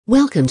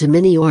Welcome to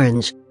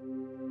miniOrange.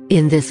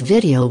 In this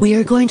video we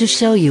are going to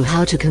show you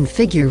how to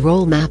configure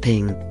role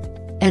mapping.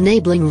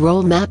 Enabling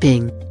role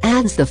mapping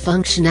adds the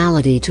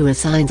functionality to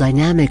assign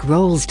dynamic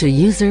roles to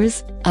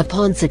users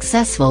upon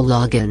successful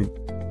login.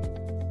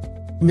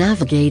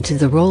 Navigate to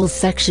the Roles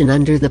section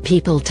under the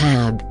People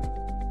tab.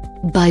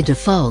 By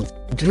default,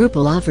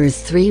 Drupal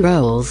offers 3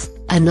 roles: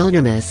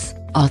 Anonymous,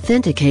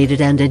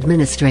 Authenticated and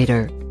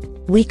Administrator.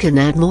 We can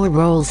add more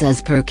roles as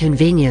per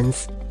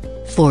convenience.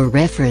 For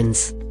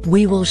reference,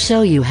 we will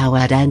show you how to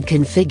add and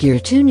configure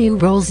 2 new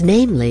roles,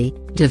 namely,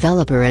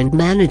 Developer and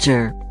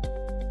Manager.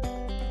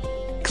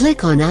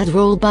 Click on Add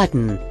Role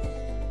button.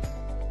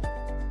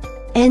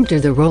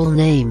 Enter the role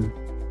name.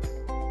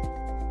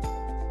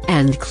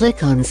 And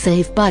click on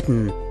Save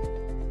button.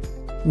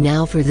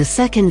 Now for the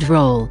second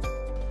role.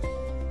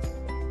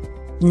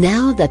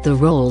 Now that the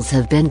roles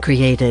have been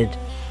created,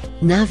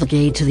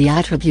 navigate to the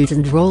Attribute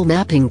and Role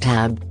Mapping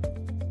tab.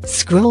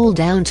 Scroll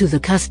down to the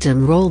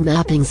Custom Role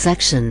Mapping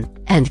section,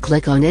 and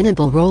click on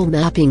Enable Role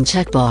Mapping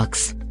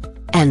checkbox.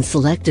 And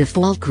select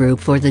Default Group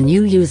for the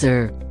new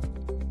user.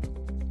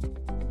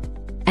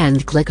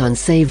 And click on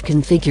Save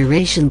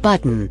Configuration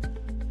button.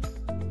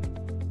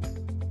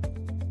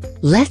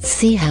 Let's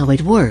see how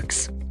it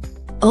works.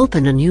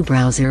 Open a new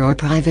browser or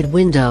private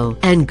window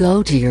and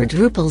go to your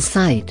Drupal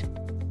site.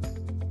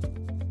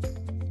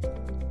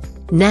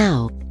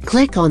 Now,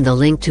 click on the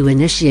link to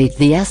initiate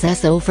the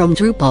SSO from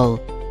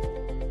Drupal.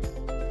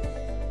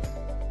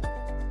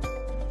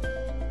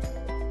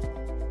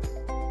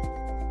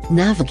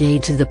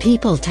 Navigate to the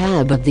People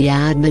tab of the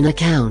admin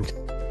account.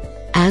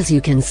 As you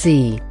can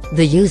see,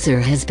 the user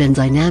has been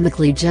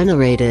dynamically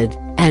generated,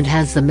 and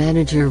has the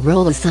manager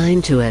role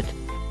assigned to it.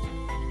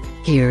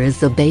 Here is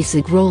the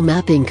basic role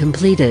mapping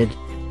completed.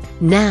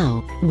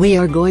 Now, we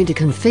are going to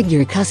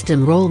configure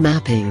custom role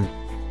mapping.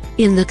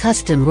 In the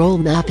Custom Role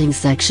Mapping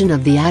section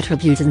of the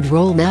Attribute and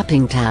Role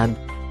Mapping tab,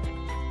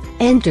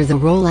 enter the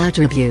role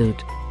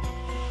attribute.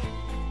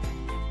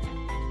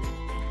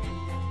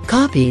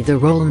 Copy the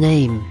role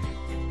name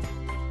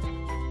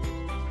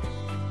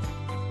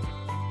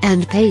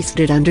and paste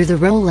it under the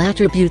role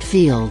attribute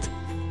field.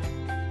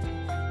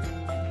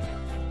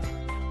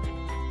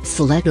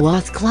 Select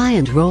OAuth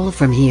Client role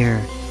from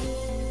here.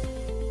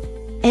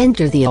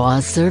 Enter the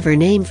OAuth server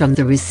name from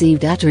the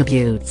received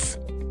attributes.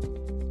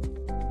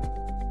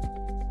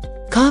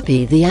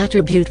 Copy the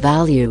attribute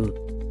value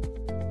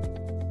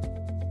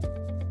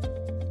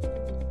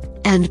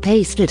and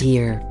paste it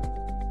here.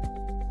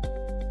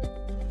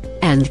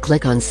 And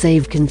click on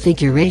Save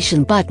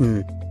Configuration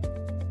button.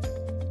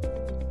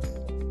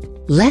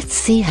 Let's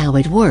see how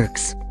it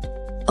works.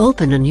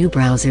 Open a new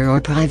browser or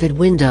private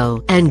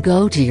window and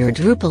go to your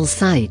Drupal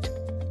site.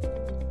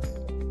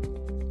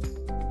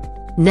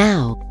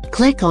 Now,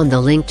 click on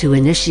the link to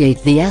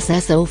initiate the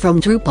SSO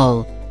from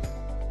Drupal.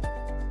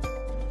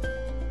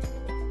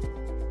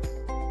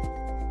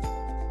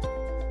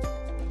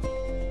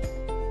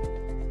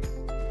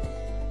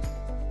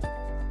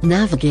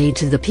 Navigate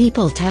to the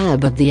People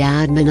tab of the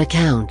admin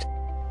account.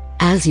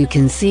 As you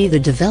can see, the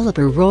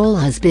developer role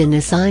has been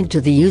assigned to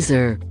the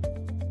user.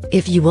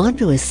 If you want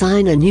to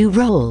assign a new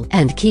role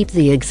and keep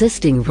the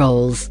existing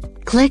roles,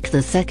 click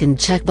the second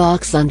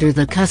checkbox under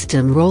the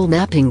Custom Role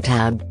Mapping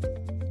tab.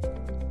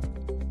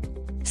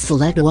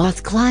 Select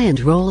OAuth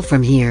Client role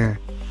from here.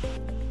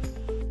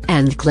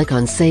 And click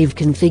on Save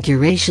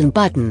Configuration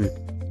button.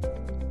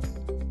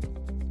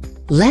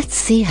 Let's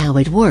see how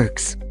it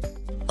works.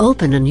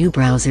 Open a new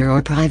browser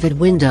or private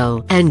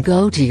window and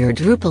go to your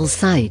Drupal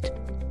site.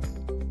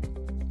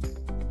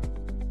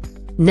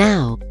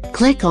 Now,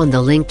 click on the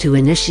link to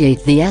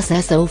initiate the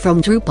SSO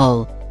from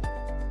Drupal.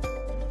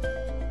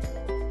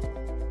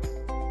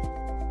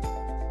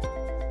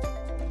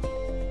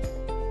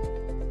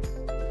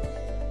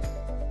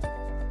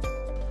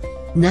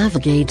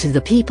 Navigate to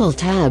the People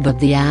tab of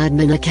the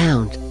admin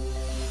account.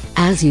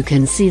 As you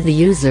can see, the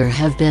user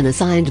have been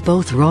assigned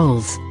both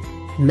roles,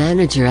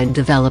 Manager and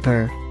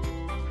Developer.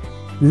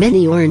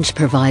 miniOrange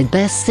provide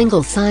best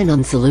single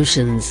sign-on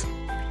solutions.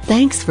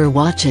 Thanks for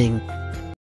watching.